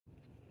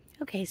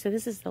Okay, so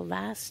this is the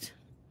last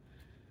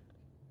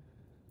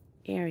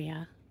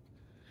area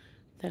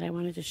that I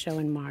wanted to show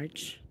in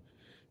March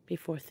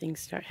before things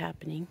start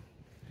happening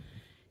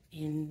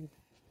in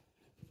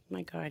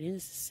my garden.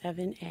 It's a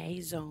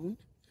 7A zone.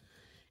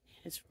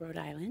 It's Rhode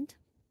Island.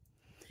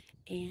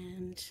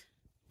 And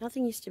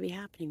nothing used to be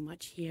happening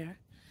much here,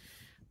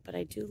 but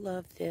I do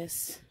love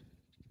this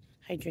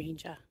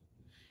hydrangea.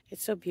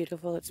 It's so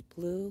beautiful. It's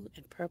blue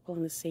and purple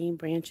on the same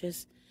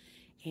branches,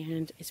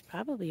 and it's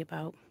probably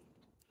about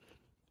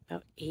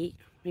 8,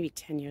 maybe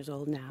 10 years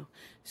old now,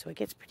 so it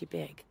gets pretty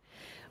big.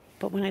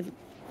 But when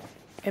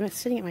I'm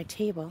sitting at my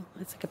table,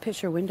 it's like a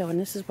picture window, and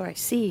this is where I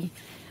see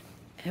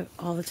it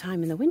all the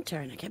time in the winter,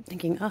 and I kept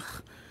thinking,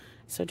 ugh,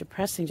 it's so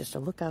depressing just to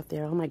look out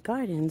there. All my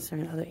gardens are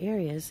in other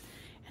areas,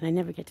 and I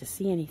never get to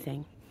see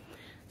anything.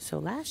 So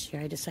last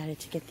year I decided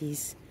to get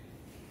these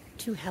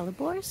 2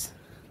 hellebores.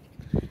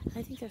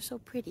 I think they're so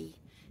pretty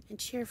and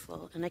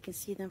cheerful, and I can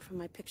see them from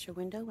my picture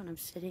window when I'm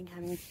sitting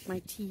having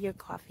my tea or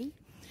coffee.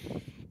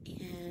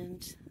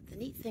 And the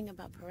neat thing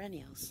about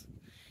perennials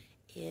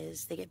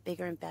is they get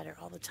bigger and better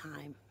all the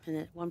time, and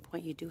at one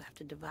point you do have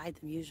to divide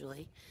them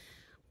usually.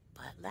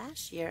 But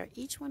last year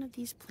each one of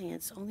these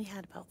plants only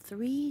had about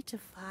 3 to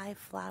 5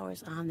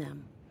 flowers on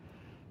them.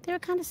 They were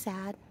kind of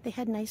sad. They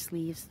had nice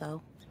leaves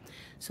though.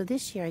 So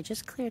this year I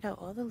just cleared out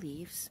all the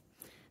leaves,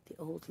 the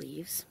old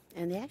leaves,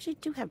 and they actually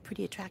do have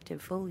pretty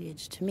attractive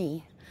foliage to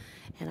me,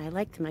 and I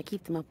like them. I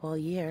keep them up all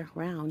year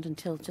round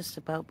until just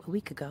about a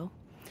week ago.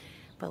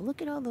 But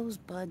look at all those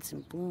buds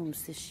and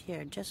blooms this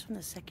year, just from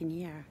the second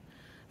year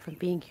from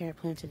being here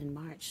planted in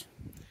March.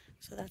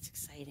 So that's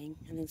exciting.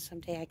 And then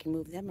someday I can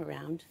move them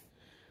around,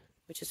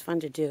 which is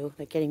fun to do,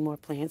 like getting more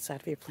plants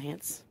out of your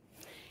plants.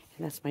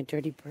 And that's my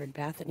dirty bird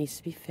bath that needs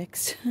to be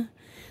fixed.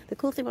 The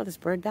cool thing about this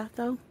bird bath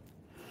though,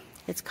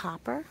 it's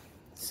copper.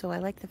 So I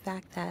like the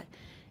fact that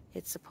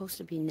it's supposed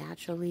to be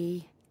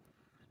naturally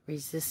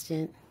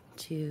resistant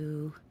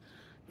to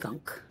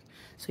gunk.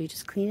 So you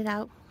just clean it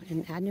out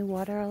and add new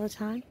water all the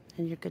time,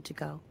 and you're good to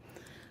go.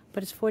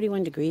 But it's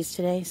 41 degrees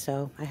today,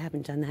 so I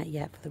haven't done that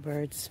yet for the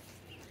birds.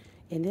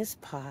 In this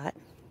pot,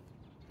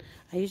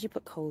 I usually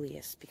put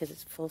coleus because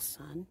it's full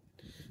sun.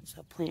 So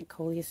I'll plant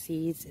coleus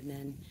seeds, and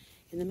then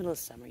in the middle of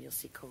summer, you'll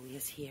see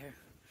coleus here.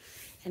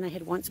 And I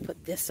had once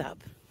put this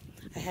up.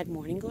 I had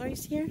morning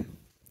glories here.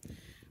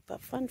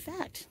 But fun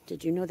fact,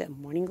 did you know that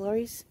morning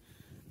glories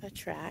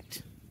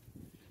attract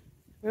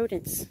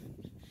rodents?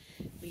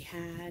 We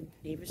had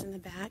neighbors in the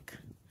back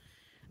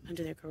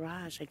under their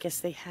garage. I guess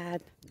they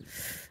had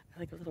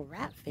like a little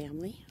rat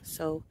family.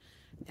 So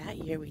that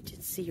year we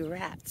did see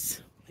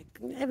rats like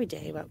every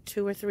day, about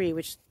 2 or 3,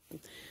 which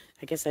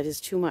I guess that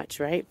is too much,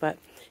 right? But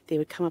they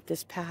would come up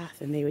this path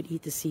and they would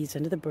eat the seeds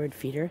under the bird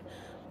feeder.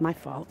 My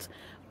fault.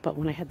 But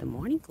when I had the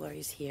morning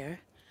glories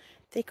here,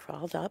 they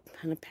crawled up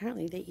and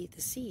apparently they eat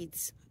the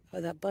seeds,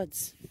 or the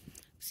buds,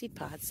 seed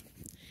pods.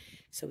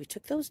 So we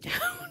took those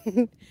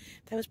down.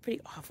 That was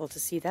pretty awful to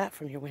see that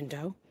from your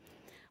window.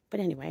 But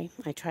anyway,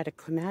 I tried a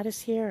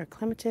clematis here, or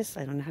clematis,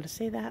 I don't know how to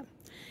say that.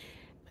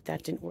 But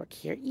that didn't work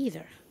here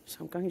either. So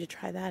I'm going to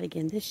try that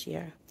again this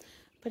year.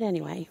 But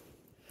anyway,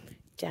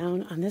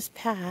 down on this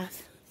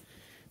path,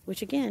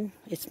 which again,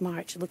 it's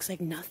March, it looks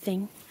like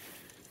nothing,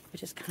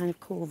 which is kind of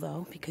cool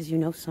though, because you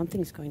know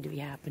something's going to be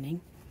happening.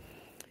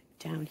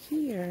 Down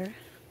here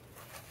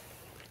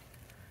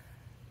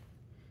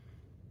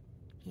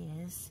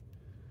is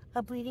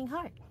a bleeding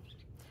heart,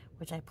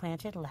 which I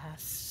planted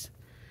last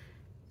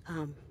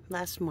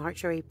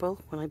March or April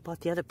when I bought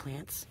the other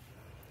plants.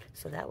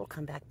 So that will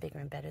come back bigger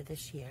and better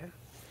this year.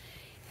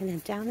 And then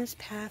down this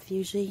path,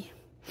 usually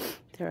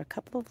there are a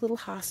couple of little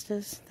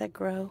hostas that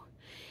grow.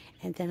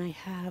 And then I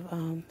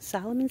have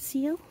Solomon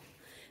seal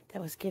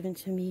that was given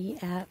to me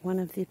at one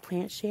of the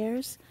plant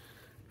shares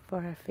for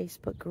our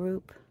Facebook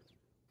group,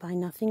 Buy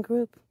Nothing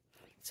group.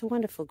 It's a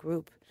wonderful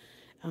group.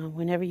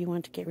 Whenever you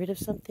want to get rid of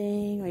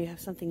something or you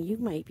have something you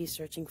might be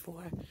searching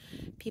for,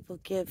 people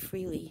give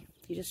freely.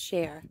 You just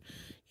share.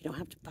 You don't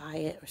have to buy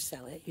it or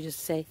sell it. You just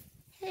say,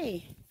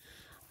 hey,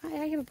 I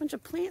have a bunch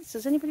of plants.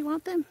 Does anybody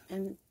want them?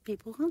 And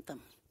people want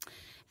them.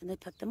 And they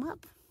put them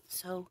up.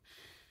 So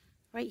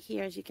right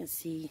here, as you can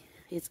see,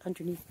 it's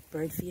underneath the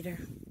bird feeder.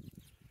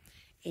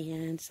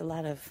 And it's a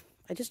lot of,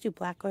 I just do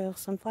black oil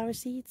sunflower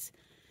seeds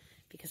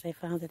because I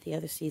found that the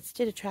other seeds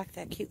did attract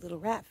that cute little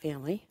rat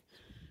family.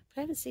 But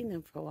I haven't seen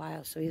them for a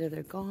while, so either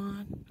they're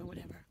gone or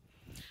whatever.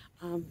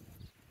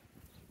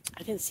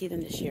 I didn't see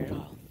them this year at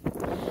all.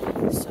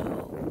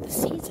 So the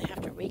seeds I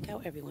have to rake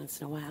out every once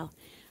in a while.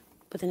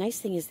 But the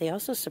nice thing is they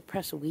also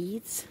suppress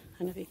weeds. I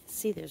don't know if you can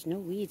see, there's no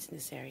weeds in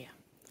this area.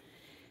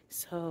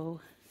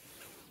 So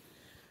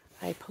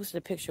I posted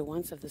a picture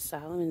once of the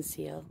Solomon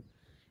seal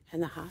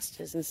and the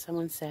hostas, and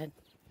someone said,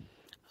 oh,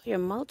 your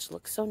mulch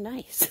looks so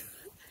nice.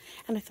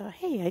 And I thought,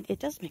 hey, it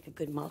does make a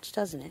good mulch,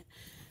 doesn't it?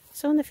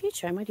 So in the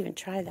future, I might even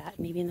try that.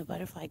 Maybe in the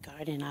butterfly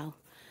garden, I'll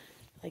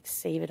like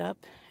save it up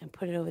and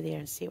put it over there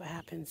and see what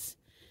happens.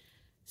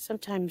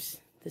 Sometimes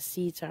the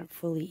seeds aren't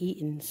fully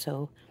eaten,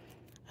 so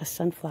a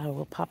sunflower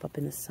will pop up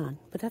in the sun.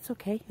 But that's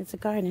okay. It's a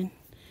garden,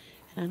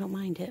 and I don't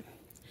mind it.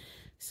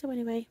 So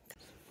anyway,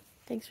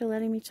 thanks for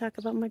letting me talk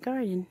about my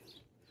garden.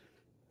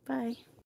 Bye.